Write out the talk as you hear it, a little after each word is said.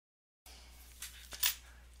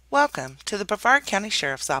Welcome to the Brevard County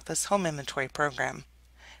Sheriff's Office Home Inventory Program.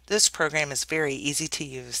 This program is very easy to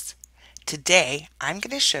use. Today, I'm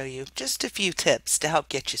going to show you just a few tips to help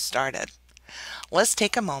get you started. Let's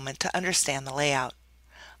take a moment to understand the layout.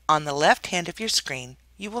 On the left hand of your screen,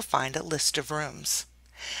 you will find a list of rooms.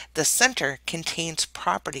 The center contains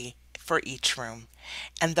property for each room,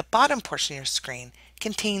 and the bottom portion of your screen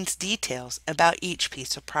contains details about each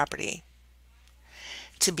piece of property.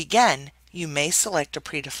 To begin, you may select a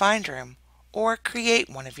predefined room or create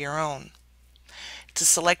one of your own. To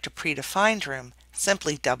select a predefined room,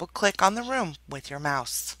 simply double-click on the room with your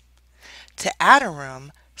mouse. To add a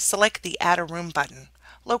room, select the Add a Room button,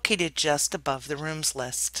 located just above the Rooms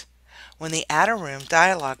list. When the Add a Room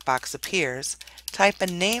dialog box appears, type a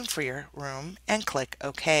name for your room and click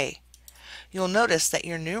OK. You'll notice that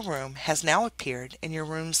your new room has now appeared in your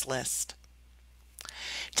Rooms list.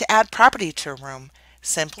 To add property to a room,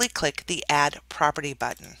 simply click the Add Property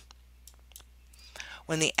button.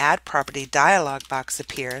 When the Add Property dialog box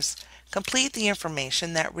appears, complete the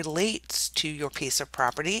information that relates to your piece of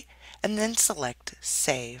property and then select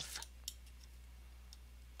Save.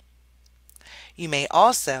 You may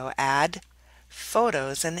also add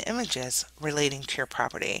photos and images relating to your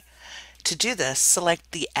property. To do this,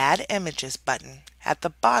 select the Add Images button at the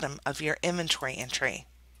bottom of your inventory entry.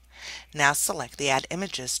 Now select the Add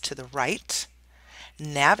Images to the right.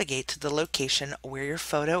 Navigate to the location where your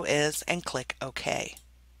photo is and click OK.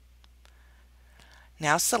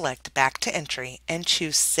 Now select Back to Entry and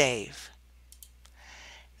choose Save.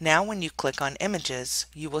 Now when you click on Images,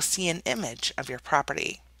 you will see an image of your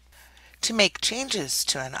property. To make changes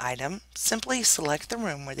to an item, simply select the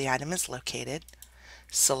room where the item is located,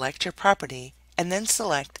 select your property, and then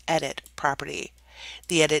select Edit Property.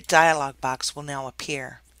 The Edit dialog box will now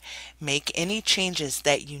appear. Make any changes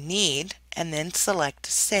that you need and then select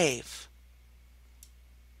Save.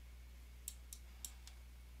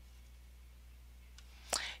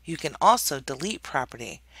 You can also delete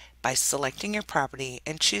property by selecting your property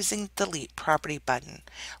and choosing Delete Property button,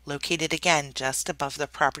 located again just above the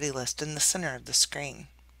property list in the center of the screen.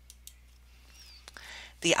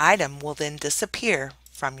 The item will then disappear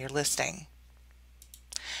from your listing.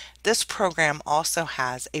 This program also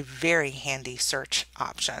has a very handy search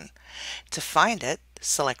option. To find it,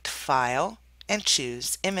 select File and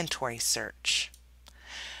choose Inventory Search.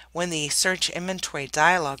 When the Search Inventory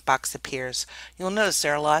dialog box appears, you'll notice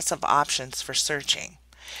there are lots of options for searching.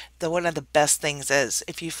 One of the best things is,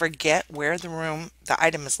 if you forget where the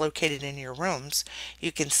item is located in your rooms,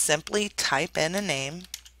 you can simply type in a name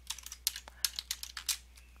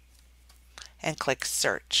and click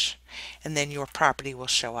Search, and then your property will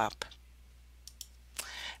show up.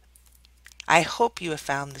 I hope you have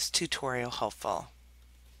found this tutorial helpful.